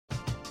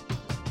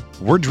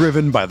We're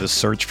driven by the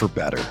search for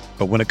better.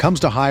 But when it comes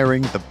to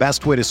hiring, the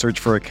best way to search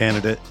for a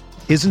candidate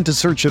isn't to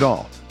search at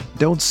all.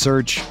 Don't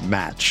search,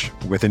 match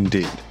with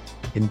Indeed.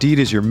 Indeed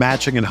is your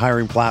matching and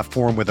hiring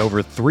platform with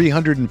over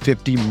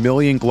 350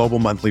 million global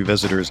monthly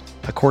visitors,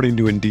 according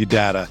to Indeed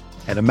data,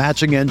 and a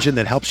matching engine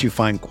that helps you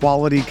find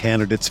quality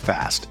candidates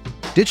fast.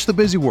 Ditch the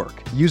busy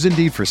work. Use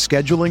Indeed for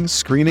scheduling,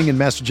 screening, and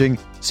messaging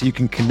so you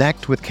can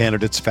connect with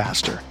candidates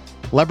faster.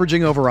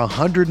 Leveraging over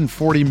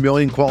 140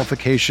 million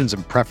qualifications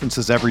and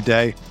preferences every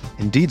day,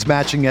 Indeed's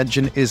matching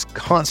engine is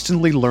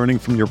constantly learning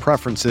from your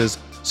preferences,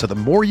 so the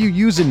more you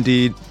use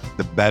Indeed,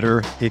 the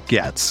better it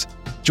gets.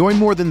 Join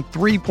more than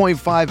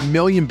 3.5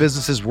 million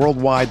businesses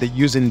worldwide that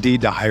use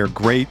Indeed to hire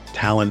great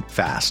talent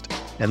fast.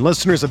 And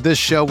listeners of this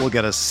show will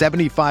get a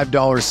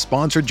 $75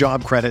 sponsored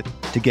job credit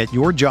to get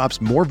your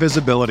jobs more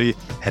visibility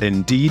at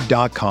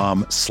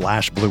Indeed.com/Blue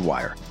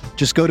Wire.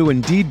 Just go to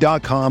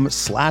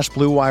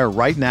Indeed.com/Blue Wire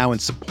right now and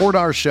support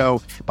our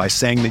show by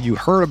saying that you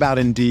heard about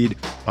Indeed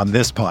on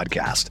this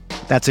podcast.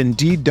 That's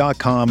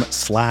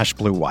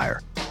Indeed.com/Blue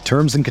Wire.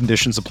 Terms and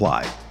conditions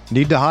apply.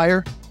 Need to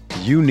hire?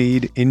 You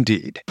need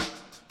Indeed.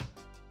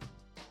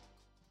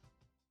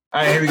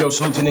 All right, here we go.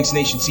 Salute to Knicks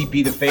Nation,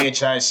 CP, the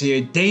franchise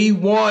here. Day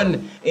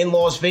one in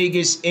Las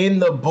Vegas in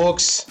the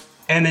books,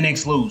 and the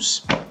Knicks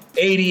lose.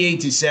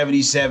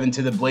 88-77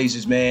 to the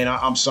Blazers, man.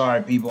 I'm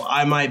sorry, people.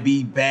 I might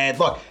be bad.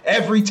 Look,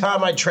 every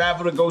time I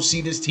travel to go see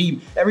this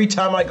team, every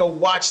time I go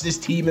watch this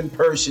team in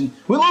person,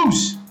 we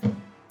lose.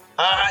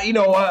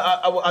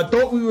 I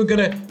thought we were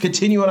going to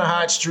continue on a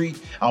hot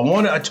streak.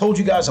 I told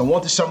you guys I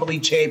want the Summer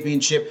League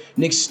championship.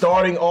 Knicks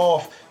starting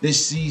off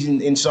this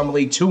season in Summer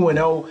League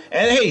 2-0.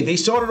 And hey, they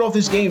started off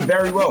this game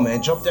very well,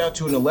 man. Jumped out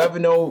to an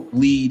 11-0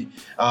 lead.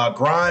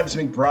 Grimes,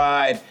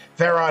 McBride,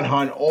 Farron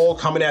Hunt, all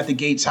coming out the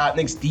gates hot.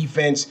 Knicks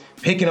defense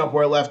picking up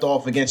where it left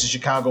off against the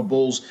Chicago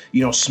Bulls,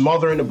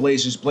 smothering the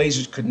Blazers.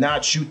 Blazers could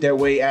not shoot their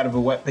way out of a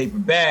wet paper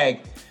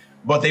bag,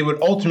 but they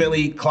would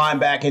ultimately climb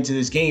back into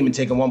this game and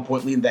take a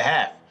 1-point lead in the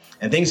half.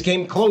 And things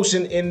came close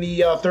in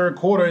the third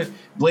quarter.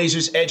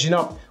 Blazers edging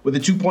up with a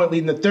 2-point lead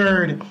in the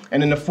third.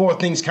 And in the fourth,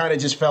 things kind of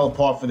just fell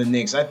apart for the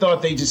Knicks. I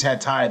thought they just had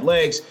tired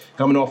legs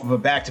coming off of a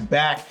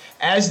back-to-back.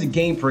 As the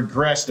game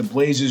progressed, the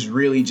Blazers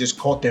really just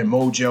caught their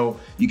mojo.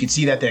 You could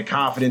see that their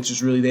confidence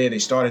was really there. They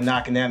started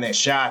knocking down their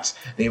shots.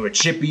 They were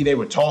chippy. They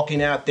were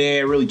talking out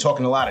there, really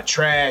talking a lot of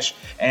trash.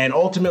 And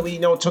ultimately,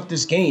 took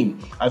this game.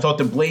 I thought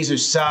the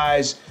Blazers'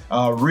 size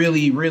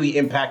really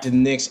impacted the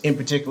Knicks, in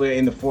particular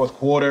in the fourth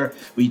quarter,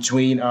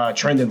 between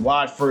Trendon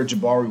Watford,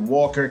 Jabari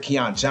Walker,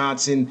 Keon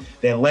Johnson.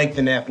 Their length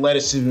and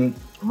athleticism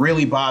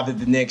really bothered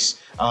the Knicks.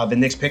 The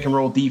Knicks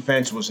pick-and-roll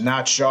defense was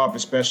not sharp,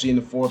 especially in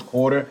the fourth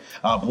quarter.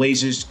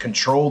 Blazers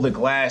controlled the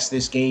glass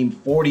this game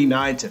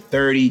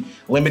 49-30,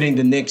 limiting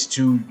the Knicks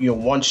to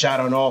one shot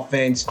on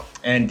offense,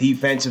 and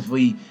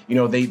defensively,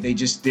 they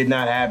just did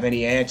not have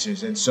any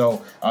answers. And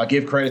so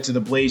give credit to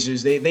the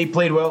Blazers. They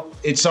played well.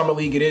 It's Summer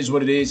League. It is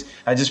what it is.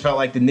 I just felt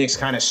like the Knicks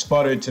kind of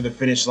sputtered to the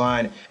finish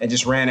line and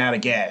just ran out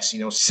of gas.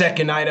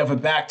 Second night of a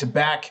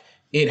back-to-back,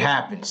 it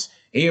happens.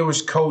 Here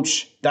was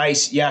Coach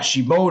Dice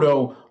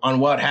Yashimoto on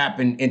what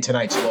happened in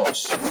tonight's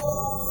loss.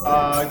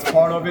 It's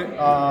part of it. We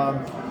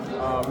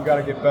got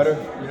to get better.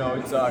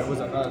 It was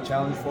another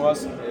challenge for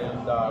us, and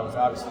it was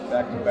obviously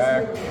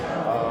back-to-back.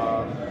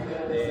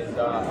 And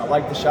I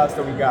like the shots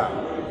that we got.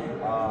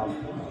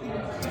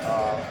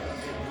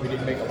 We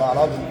didn't make a lot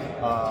of them.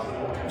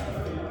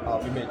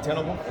 We made 10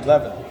 of them,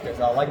 11. Because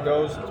I like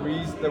those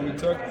threes that we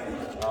took.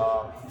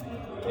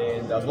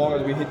 And as long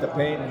as we hit the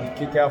paint and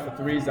kick out for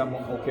threes, I'm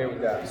okay with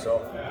that.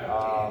 So,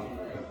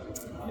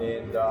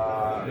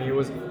 it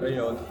was,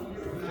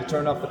 to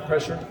turn up the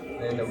pressure,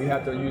 and we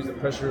have to use the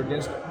pressure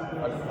against. We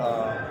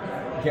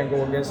can't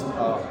go against. We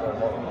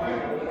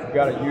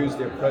got to use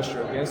their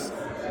pressure against.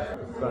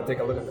 We're gonna take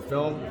a look at the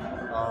film.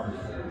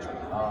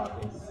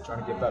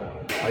 Trying to get better.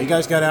 You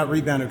guys got out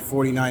rebounded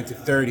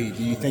 49-30.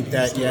 Do you think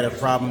that you had a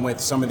problem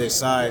with some of their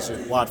size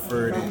with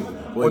Watford and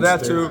Williams? Well,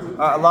 that too.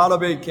 A lot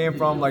of it came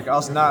from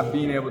us not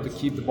being able to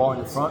keep the ball in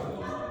the front,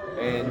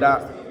 and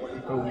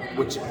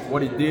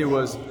what he did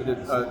was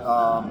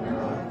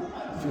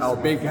our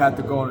big had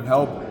to go and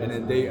help, and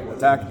then they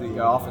attacked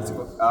the offensive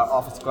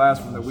glass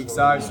from the weak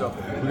side. So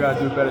we got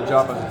to do a better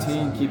job as a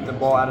team, keep the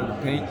ball out of the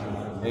paint,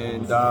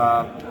 and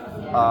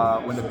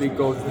when the big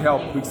goes to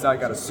help, weak side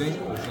got to sink,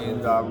 and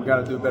we got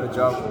to do a better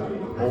job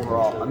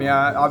overall.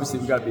 Obviously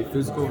we got to be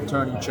physical,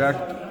 turn and check,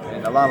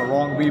 and a lot of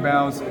long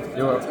rebounds.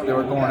 They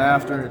were going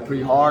after it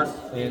pretty hard,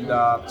 and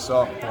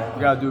so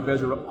we got to do a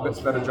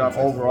better job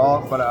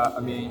overall. But I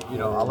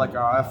like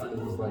our effort.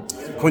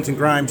 Quentin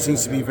Grimes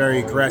seems to be very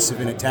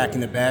aggressive in attacking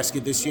the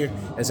basket this year.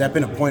 Has that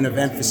been a point of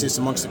emphasis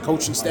amongst the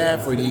coaching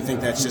staff, or do you think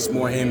that's just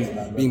more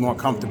him being more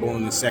comfortable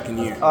in the second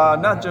year?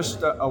 Not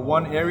just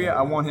one area.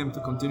 I want him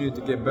to continue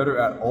to get better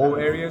at all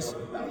areas,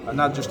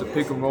 not just the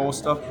pick and roll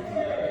stuff.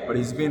 But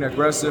he's being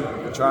aggressive.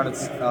 We're trying to,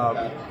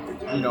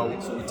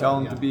 we tell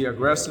him to be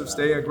aggressive,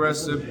 stay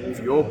aggressive. If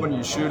you open,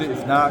 you shoot it.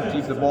 If not,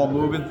 keep the ball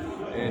moving.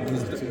 And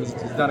he's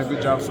done a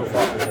good job so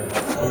far.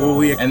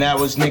 Oh, yeah. And that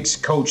was Knicks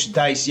coach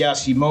Dice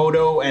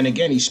Yashimoto. And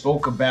again, he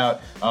spoke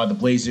about the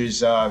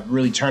Blazers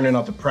really turning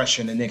up the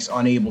pressure and the Knicks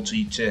unable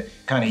to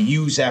kind of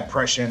use that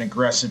pressure and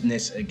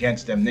aggressiveness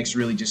against them. Knicks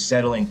really just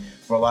settling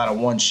for a lot of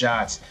one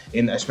shots,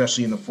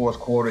 especially in the fourth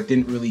quarter.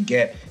 Didn't really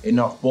get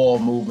enough ball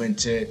movement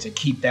to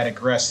keep that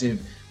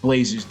aggressive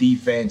Blazers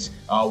defense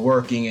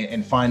working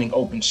and finding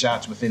open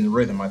shots within the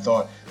rhythm. I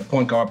thought the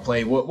point guard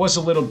play was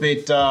a little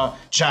bit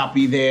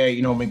choppy there.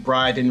 You know,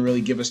 McBride didn't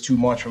really give us too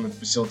much from a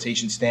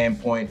facilitation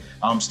standpoint.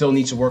 Still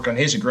needs to work on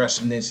his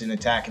aggressiveness in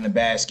attacking the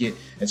basket.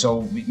 And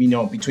so, you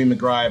know, between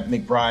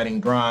McBride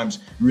and Grimes,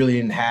 really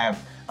didn't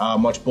have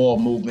much ball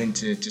movement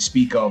to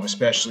speak of,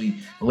 especially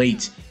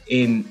late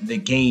in the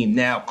game.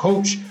 Now,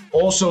 Coach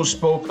also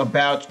spoke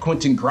about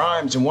Quentin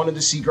Grimes and wanted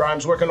to see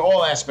Grimes work on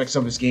all aspects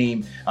of his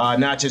game,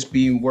 not just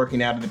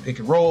working out of the pick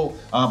and roll,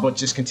 but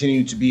just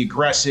continue to be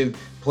aggressive,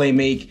 play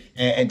make,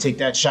 and take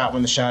that shot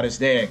when the shot is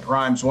there.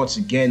 Grimes once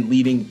again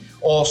leading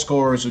all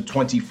scorers with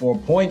 24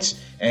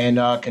 points and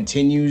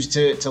continues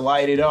to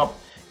light it up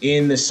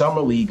in the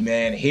Summer League,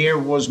 man. Here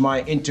was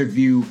my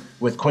interview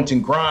with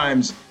Quentin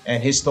Grimes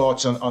and his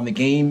thoughts on the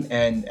game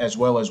and as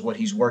well as what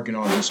he's working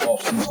on this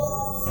offseason.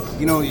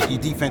 You know, your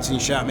defense and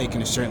your shot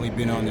making has certainly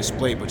been on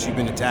display, but you've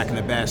been attacking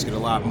the basket a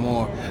lot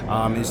more.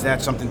 Is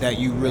that something that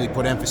you really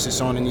put emphasis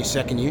on in your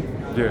second year?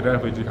 Yeah,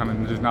 definitely.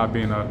 Just not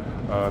being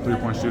a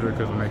three-point shooter,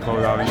 because when they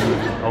close out, you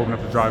just open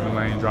up the driving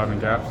lane, driving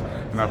gaps.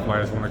 And I feel like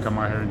I just want to come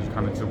out here and just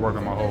kind of work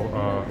on my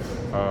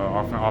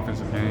whole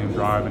offensive game,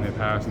 driving it,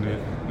 passing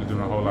it, just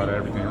doing a whole lot of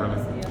everything, really.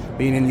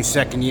 Being in your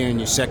second year in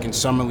your second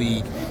Summer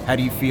League, how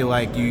do you feel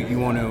like you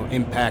want to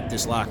impact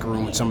this locker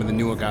room with some of the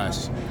newer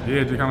guys?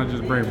 Yeah, to kind of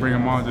just bring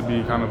them on to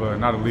be kind of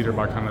not a leader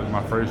by kind of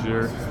my first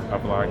year. I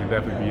feel like I can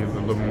definitely be a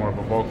little more of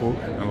a vocal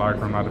in the locker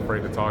room, not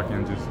afraid to talk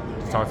and just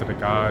talk to the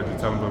guys, just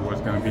tell them what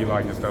it's going to be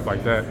like and stuff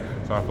like that.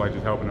 So I feel like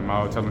just helping them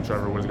out, telling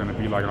Trevor what it's going to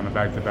be like on the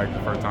back-to-back,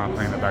 the first time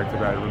playing the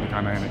back-to-back, really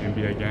kind of in an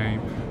NBA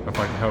game. I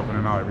feel like helping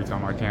them out every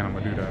time I can, I'm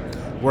going to do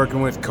that.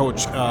 Working with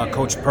Coach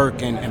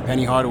Perk and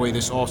Penny Hardaway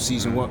this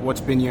offseason,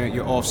 what's been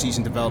your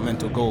offseason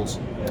developmental goals?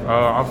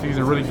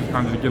 Offseason really just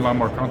kind of get a lot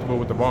more comfortable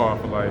with the ball. I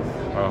feel like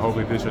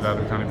hopefully this year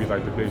that'll kind of be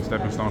like the big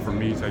stepping stone for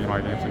me, taking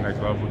my game to the next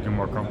level, get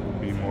more comfortable,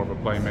 being more of a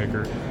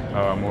playmaker,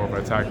 more of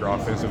an attacker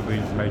offensively,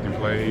 just making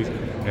plays,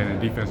 and then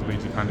defensively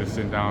just kind of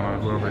sitting down on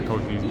whoever the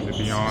coach needs me to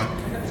be on,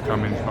 just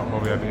come in,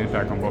 hopefully have an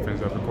impact on both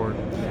ends of the court.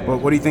 Well,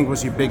 what do you think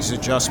was your biggest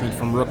adjustment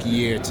from rookie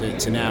year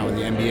to now in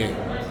the NBA?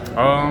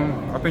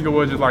 I think it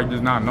was just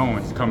not knowing.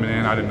 Just coming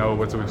in, I didn't know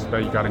what to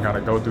expect. You gotta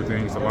go through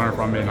things to learn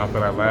from it. And I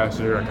feel like last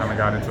year I kind of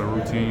got into a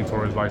routine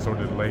towards sort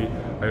of the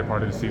later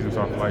part of the season.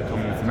 So I feel like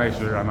coming into next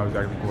year, I know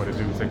exactly what to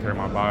do, take care of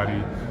my body,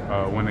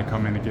 when to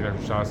come in to get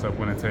extra shots up,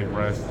 when to take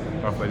rest.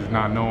 I feel like just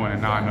not knowing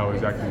and now I know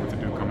exactly what to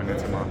do coming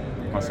into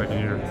my second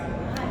year.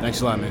 Thanks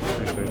a lot, man.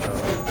 Appreciate it.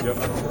 Yep.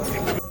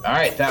 All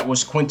right, that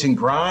was Quentin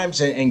Grimes,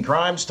 and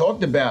Grimes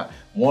talked about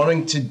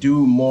wanting to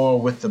do more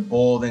with the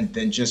ball than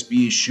just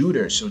be a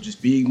shooter. So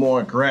just being more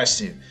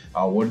aggressive.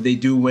 What do they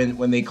do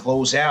when they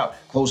close them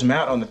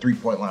out on the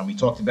three-point line? We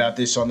talked about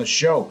this on the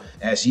show,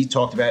 as he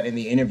talked about in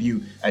the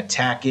interview,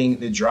 attacking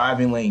the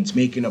driving lanes,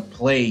 making a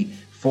play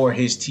for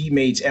his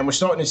teammates. And we're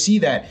starting to see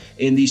that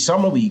in the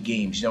Summer League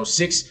games. You know,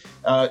 6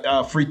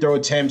 free throw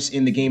attempts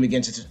in the game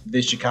against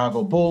the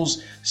Chicago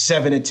Bulls,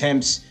 7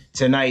 attempts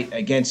tonight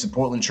against the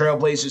Portland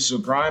Trailblazers. So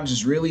Grimes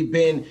has really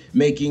been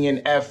making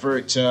an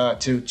effort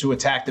to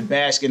attack the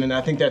basket, and I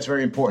think that's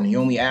very important. He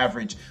only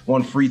averaged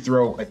 1 free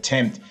throw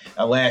attempt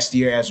last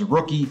year as a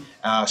rookie,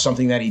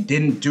 something that he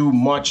didn't do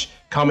much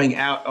coming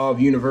out of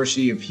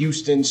University of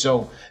Houston.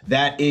 So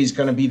that is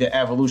going to be the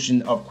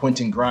evolution of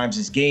Quentin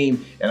Grimes'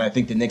 game, and I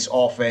think the Knicks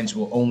offense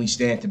will only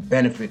stand to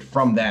benefit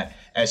from that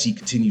as he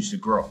continues to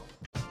grow.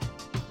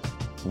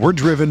 We're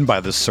driven by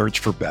the search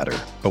for better.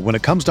 But when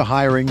it comes to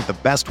hiring, the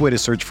best way to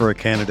search for a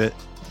candidate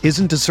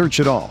isn't to search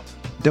at all.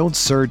 Don't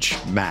search,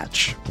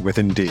 match with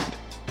Indeed.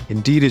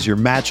 Indeed is your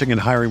matching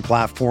and hiring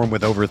platform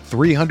with over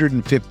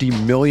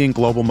 350 million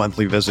global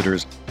monthly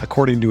visitors,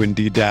 according to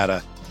Indeed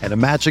data, and a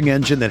matching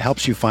engine that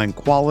helps you find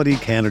quality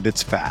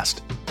candidates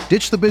fast.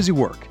 Ditch the busy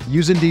work.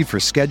 Use Indeed for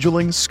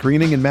scheduling,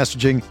 screening, and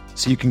messaging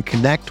so you can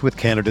connect with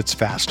candidates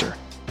faster.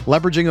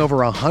 Leveraging over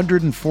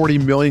 140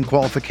 million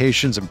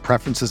qualifications and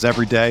preferences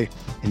every day,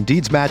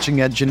 Indeed's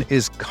matching engine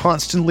is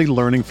constantly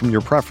learning from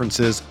your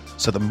preferences,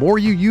 so the more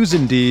you use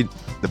Indeed,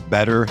 the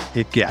better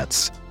it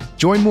gets.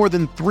 Join more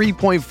than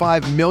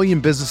 3.5 million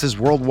businesses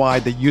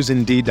worldwide that use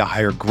Indeed to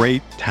hire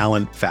great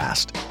talent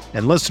fast.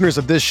 And listeners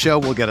of this show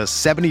will get a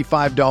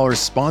 $75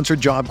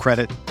 sponsored job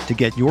credit to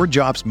get your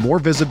jobs more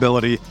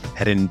visibility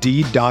at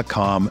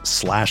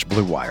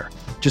Indeed.com/Blue Wire.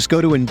 Just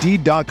go to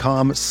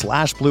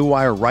Indeed.com/Blue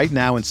Wire right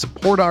now and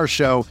support our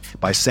show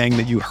by saying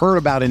that you heard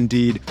about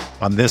Indeed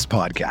on this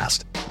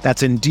podcast.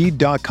 That's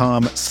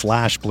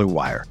Indeed.com/Blue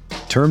Wire.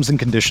 Terms and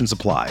conditions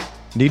apply.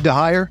 Need to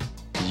hire?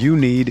 You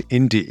need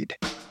Indeed.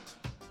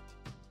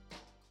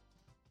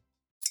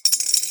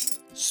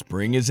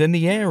 Spring is in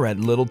the air at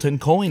Littleton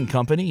Coin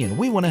Company, and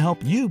we want to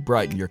help you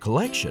brighten your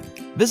collection.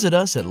 Visit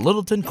us at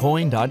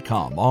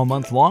littletoncoin.com all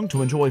month long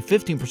to enjoy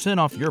 15%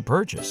 off your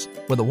purchase.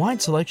 With a wide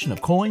selection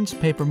of coins,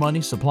 paper money,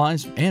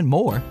 supplies, and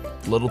more,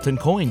 Littleton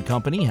Coin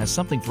Company has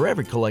something for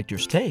every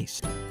collector's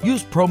taste.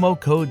 Use promo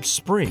code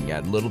SPRING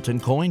at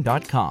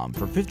littletoncoin.com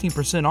for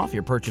 15% off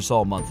your purchase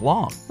all month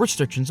long.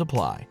 Restrictions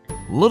apply.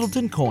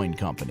 Littleton Coin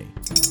Company.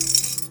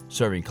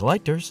 Serving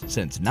collectors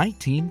since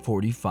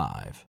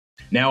 1945.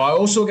 Now, I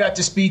also got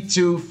to speak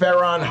to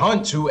Ferron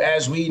Hunt, who,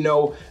 as we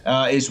know,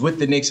 is with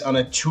the Knicks on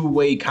a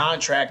two-way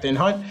contract. And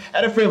Hunt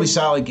had a fairly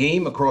solid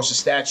game across the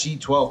stat sheet: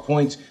 12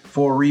 points,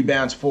 4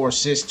 rebounds, 4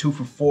 assists, 2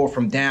 for 4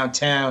 from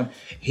downtown.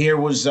 Here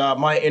was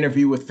my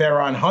interview with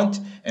Ferron Hunt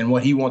and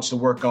what he wants to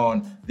work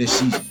on this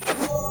season.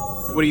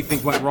 What do you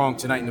think went wrong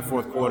tonight in the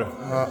fourth quarter?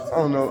 I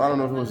don't know. I don't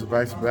know if it was a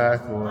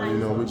back-to-back or,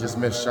 we just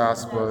missed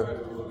shots,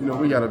 but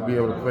we got to be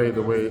able to play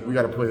the way we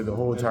got to play the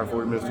whole entire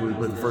 40 minutes. We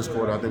played the first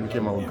quarter. I think we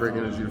came out with great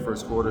energy the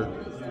first quarter.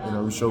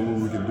 We showed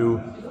what we could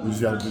do. We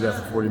just got to do that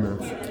for 40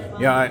 minutes.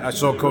 Yeah, I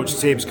saw Coach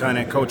Tibbs kind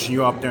of coaching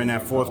you up there in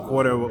that fourth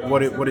quarter.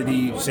 What did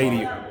he say to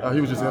you?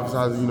 He was just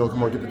emphasizing,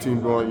 come on, get the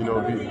team going.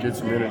 Get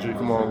some energy.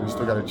 Come on, we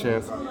still got a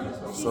chance.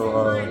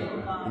 So,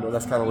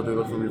 that's kind of what they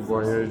look for me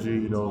for,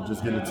 energy.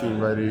 Just getting the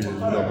team ready and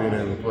being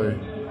able to play.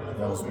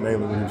 That was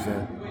mainly what he was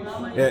saying.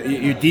 Yeah,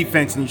 your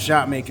defense and your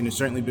shot making has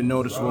certainly been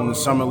noticeable in the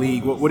summer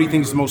league. What do you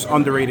think is the most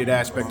underrated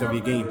aspect of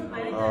your game?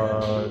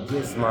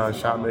 Just my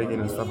shot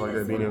making and stuff like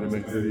that, being able to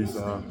make threes.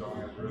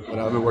 But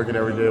I've been working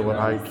every day with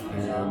Ike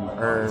and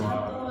Ern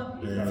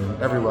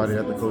and everybody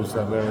at the coach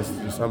staff. Man, it's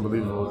just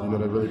unbelievable.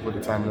 They really put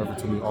the time and effort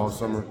to me all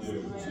summer.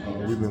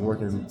 We've been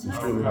working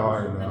extremely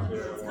hard,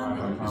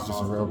 and it's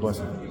just a real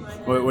blessing.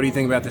 What do you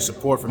think about the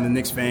support from the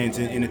Knicks fans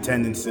in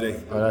attendance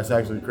today? That's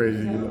actually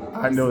crazy.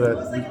 I know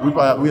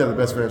that we have the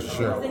best fans for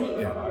sure.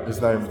 Yeah, it's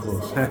not even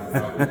close.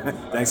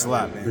 Thanks a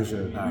lot, man.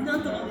 Appreciate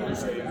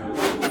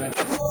it.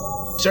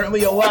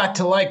 Certainly a lot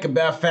to like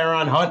about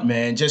Ferron Hunt,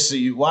 man. Just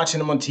watching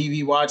him on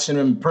TV, watching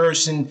him in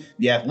person,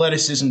 the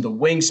athleticism, the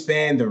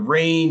wingspan, the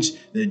range,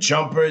 the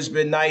jumper has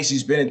been nice.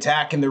 He's been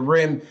attacking the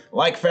rim.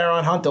 Like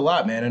Ferron Hunt a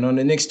lot, man. And on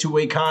the Knicks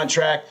two-way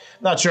contract,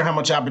 not sure how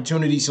much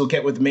opportunities he'll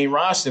get with the main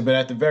roster, but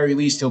at the very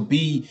least, he'll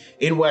be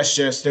in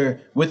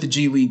Westchester with the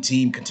G League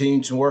team,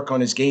 continuing to work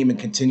on his game and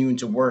continuing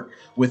to work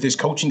with his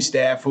coaching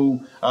staff, who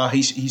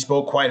he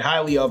spoke quite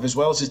highly of, as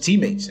well as his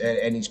teammates.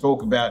 And he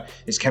spoke about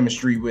his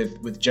chemistry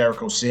with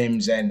Jericho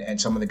Sims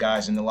and some of the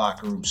guys in the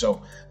locker room.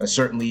 So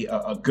certainly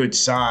a good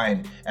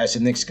sign as the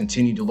Knicks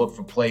continue to look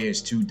for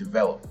players to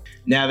develop.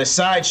 Now, the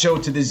sideshow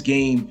to this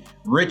game,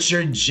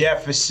 Richard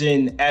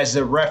Jefferson as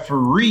a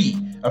referee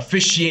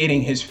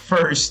officiating his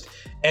first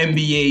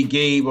NBA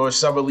game or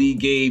Summer League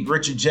game.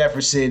 Richard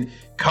Jefferson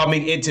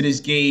coming into this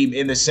game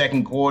in the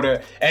second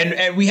quarter.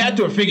 And we had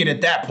to have figured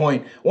at that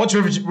point, once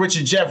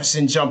Richard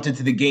Jefferson jumped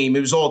into the game, it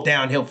was all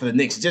downhill for the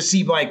Knicks. It just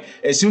seemed like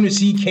as soon as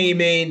he came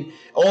in,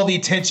 all the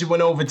attention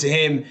went over to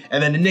him,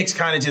 and then the Knicks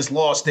kind of just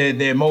lost their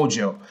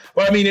mojo.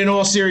 But I mean, in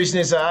all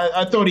seriousness,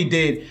 I thought he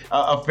did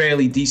a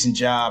fairly decent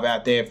job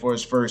out there for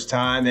his first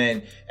time,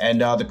 and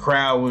the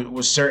crowd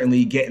was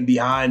certainly getting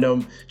behind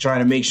him,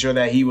 trying to make sure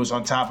that he was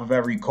on top of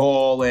every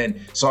call and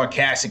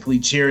sarcastically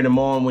cheering him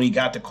on when he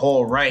got the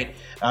call right.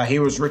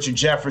 Here was Richard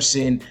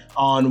Jefferson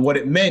on what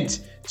it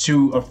meant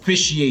to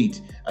officiate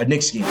a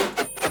Knicks game.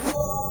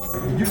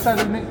 Did you start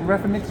to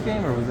ref a Knicks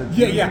game, or was it?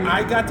 Yeah.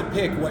 I got to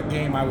pick what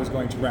game I was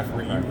going to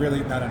referee. You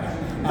really?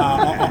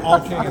 No. All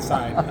kidding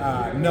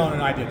aside, no,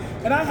 I did.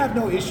 And I have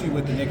no issue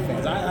with the Knicks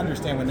fans. I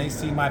understand when they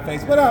see my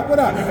face. What up?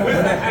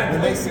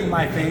 When they see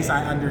my face,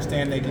 I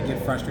understand they can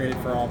get frustrated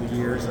for all the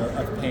years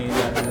of pain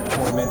that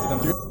tormented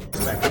them.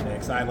 Respect the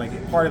Knicks. I like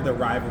it. Part of the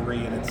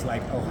rivalry, and it's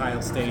like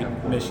Ohio State,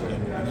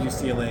 Michigan,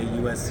 UCLA,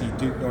 USC,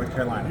 Duke, North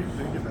Carolina.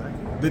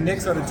 The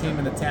Knicks are the team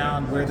in the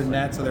town. We're the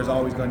Nets, so there's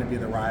always going to be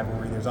the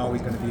rivalry. There's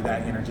always going to be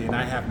that energy, and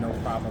I have no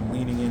problem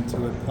leaning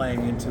into it,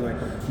 playing into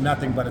it.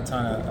 Nothing but a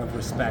ton of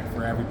respect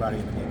for everybody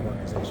in the Knicks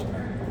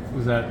organization.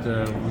 Was that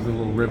was a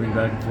little ribbing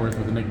back and forth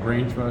with the Knicks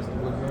brain trust?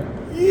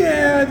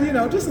 Yeah,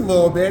 just a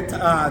little bit.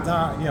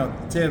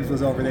 Tibbs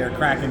was over there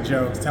cracking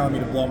jokes, telling me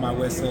to blow my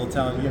whistle,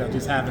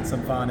 just having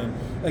some fun.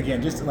 And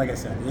again, just like I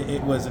said,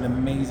 it was an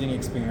amazing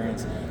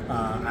experience.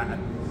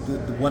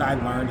 What I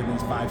learned in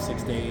these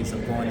 5-6 days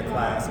of going to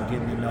class and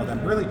getting to know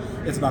them, really,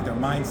 it's about their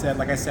mindset.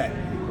 Like I said,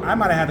 I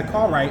might have had the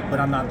call right, but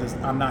I'm not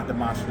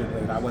demonstrative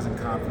with it. I wasn't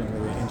confident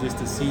with it. And just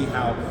to see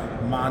how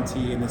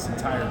Monty and this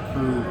entire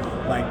crew,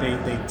 like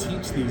they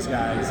teach these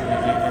guys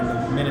and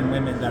the men and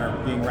women that are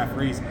being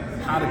referees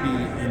how to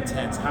be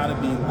intense, how to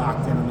be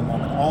locked in the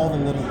moment, all the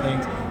little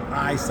things,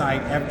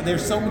 eyesight.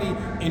 There's so many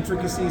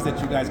intricacies that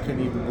you guys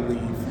couldn't even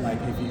believe. Like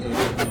if you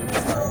started.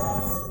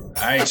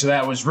 All right, so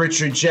that was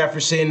Richard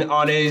Jefferson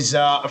on his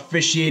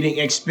officiating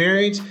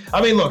experience.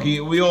 I mean, look,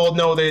 we all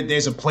know that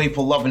there's a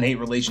playful love and hate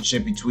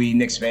relationship between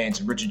Knicks fans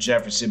and Richard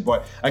Jefferson,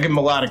 but I give him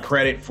a lot of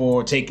credit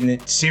for taking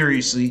it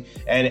seriously,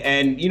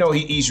 and you know,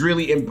 he's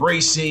really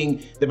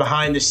embracing the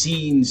behind the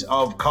scenes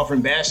of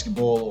covering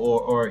basketball,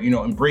 or you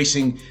know,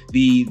 embracing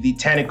the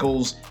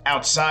tentacles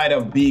outside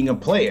of being a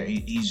player.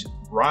 He's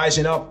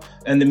rising up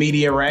in the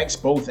media ranks,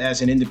 both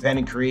as an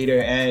independent creator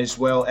as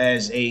well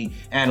as a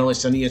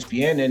analyst on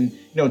ESPN, and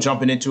you know,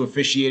 jumping into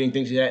officiating,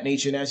 things of that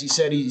nature. And as he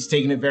said, he's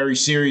taking it very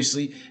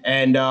seriously.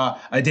 And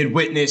I did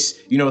witness,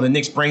 you know, the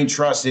Knicks Brain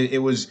Trust. It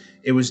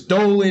was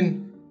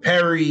Dolan,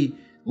 Perry,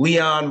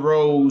 Leon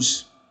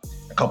Rose.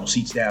 A couple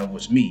seats down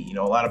was me. You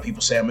know, a lot of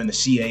people say I'm in the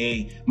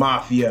CAA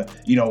mafia.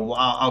 You know,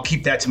 I'll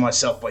keep that to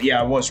myself. But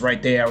yeah, I was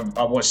right there.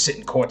 I was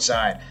sitting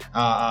courtside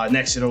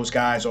next to those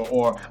guys,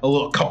 or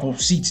a couple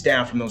seats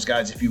down from those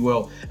guys, if you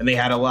will. And they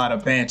had a lot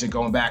of banter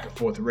going back and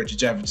forth with Richard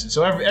Jefferson.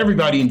 So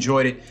everybody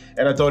enjoyed it,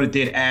 and I thought it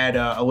did add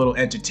a little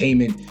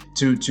entertainment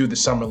to the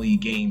Summer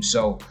League game.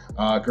 So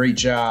great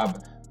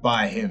job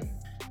by him.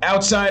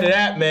 Outside of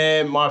that,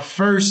 man, my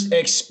first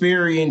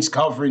experience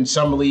covering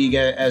Summer League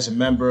as a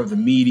member of the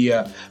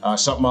media,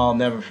 something I'll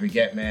never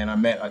forget, man. I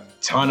met a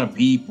ton of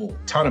people.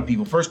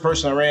 First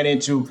person I ran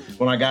into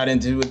when I got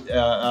into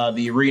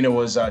the arena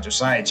was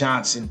Josiah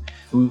Johnson,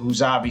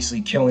 who's obviously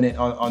killing it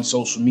on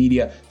social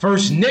media.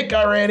 First Nick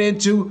I ran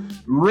into,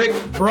 Rick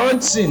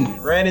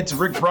Brunson. Ran into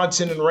Rick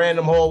Brunson in a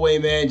random hallway,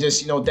 man.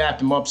 Just, you know,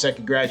 dapped him up, said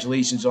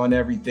congratulations on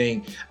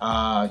everything.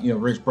 You know,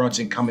 Rick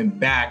Brunson coming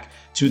back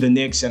to the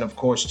Knicks, and of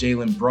course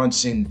Jalen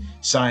Brunson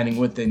signing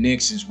with the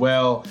Knicks as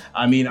well.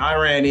 I mean, I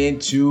ran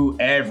into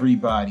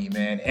everybody,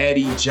 man.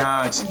 Eddie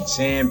Johnson,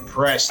 Sam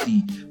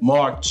Presti,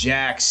 Mark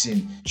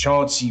Jackson,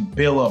 Chauncey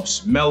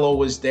Billups. Melo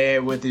was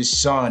there with his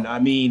son. I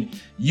mean,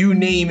 you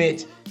name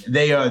it,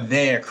 they are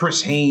there.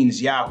 Chris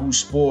Haynes, Yahoo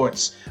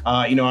Sports.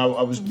 You know,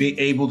 I was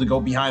able to go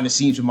behind the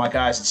scenes with my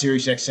guys at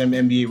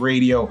SiriusXM NBA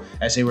Radio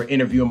as they were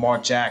interviewing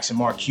Mark Jackson.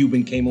 Mark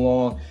Cuban came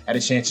along, had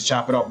a chance to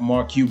chop it up with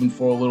Mark Cuban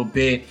for a little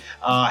bit.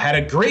 Had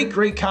a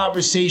great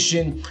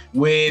conversation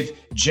with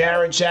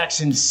Jaren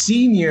Jackson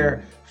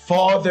Sr.,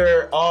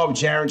 father of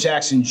Jaren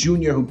Jackson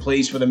Jr., who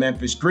plays for the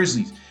Memphis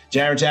Grizzlies.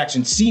 Jaren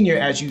Jackson Sr.,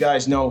 as you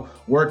guys know,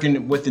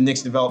 working with the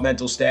Knicks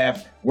developmental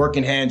staff,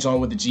 working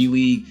hands-on with the G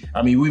League.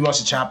 I mean, we must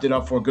have chopped it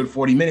up for a good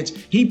 40 minutes.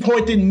 He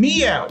pointed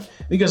me out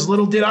because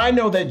little did I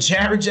know that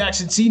Jaren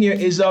Jackson Sr.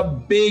 is a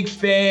big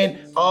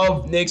fan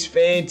of Knicks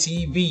Fan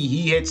TV.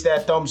 He hits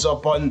that thumbs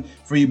up button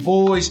for you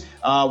boys.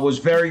 Was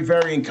very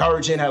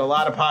encouraging. Had a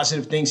lot of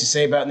positive things to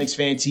say about Knicks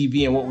Fan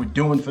TV and what we're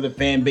doing for the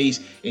fan base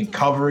in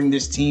covering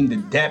this team, the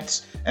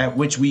depths at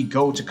which we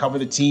go to cover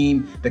the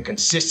team, the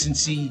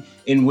consistency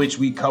in which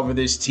we cover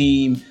this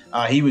team.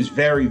 He was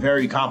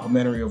very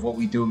complimentary of what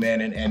we do,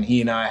 man, and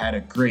he and I had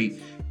a great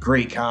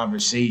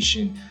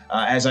conversation.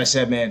 As I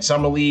said, man,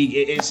 Summer League,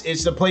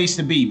 it's the place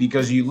to be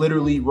because you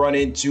literally run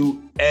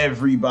into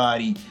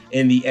everybody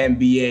in the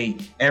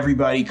NBA.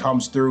 Everybody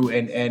comes through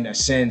and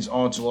ascends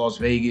onto Las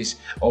Vegas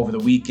over the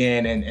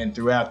weekend and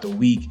throughout the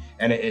week,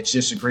 and it's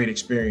just a great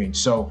experience.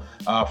 So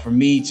for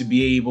me to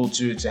be able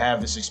to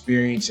have this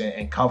experience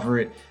and cover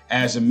it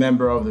as a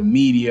member of the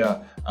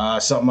media,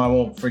 something I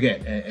won't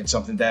forget, and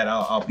something that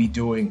I'll be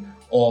doing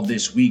all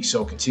this week.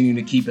 So continue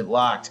to keep it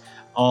locked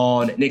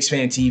on Knicks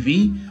Fan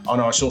TV,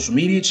 on our social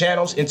media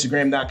channels,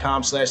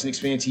 Instagram.com/Knicks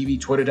Fan TV,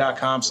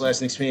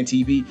 Twitter.com/Knicks Fan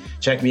TV.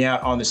 Check me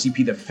out on the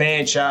CP The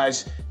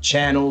Franchise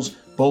channels,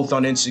 both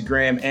on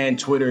Instagram and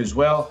Twitter as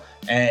well.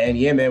 And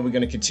yeah, man, we're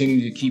going to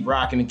continue to keep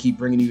rocking and keep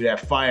bringing you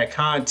that fire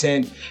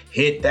content.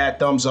 Hit that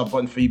thumbs up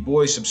button for you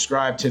boys.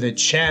 Subscribe to the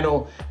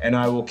channel, and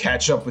I will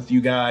catch up with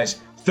you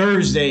guys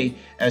Thursday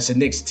as the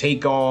Knicks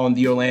take on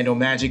the Orlando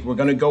Magic. We're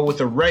going to go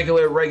with a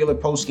regular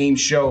post-game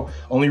show.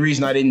 Only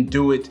reason I didn't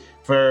do it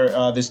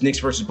for this Knicks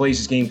versus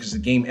Blazers game because the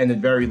game ended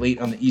very late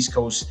on the East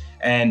Coast,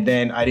 and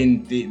then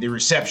the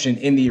reception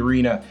in the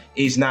arena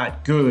is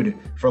not good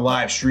for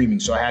live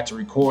streaming, so I had to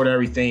record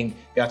everything.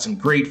 Got some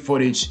great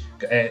footage.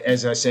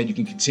 As I said, you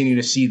can continue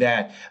to see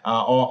that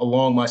all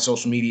along my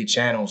social media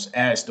channels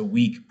as the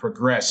week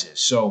progresses.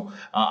 So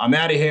I'm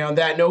out of here on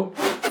that note.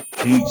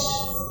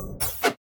 Peace.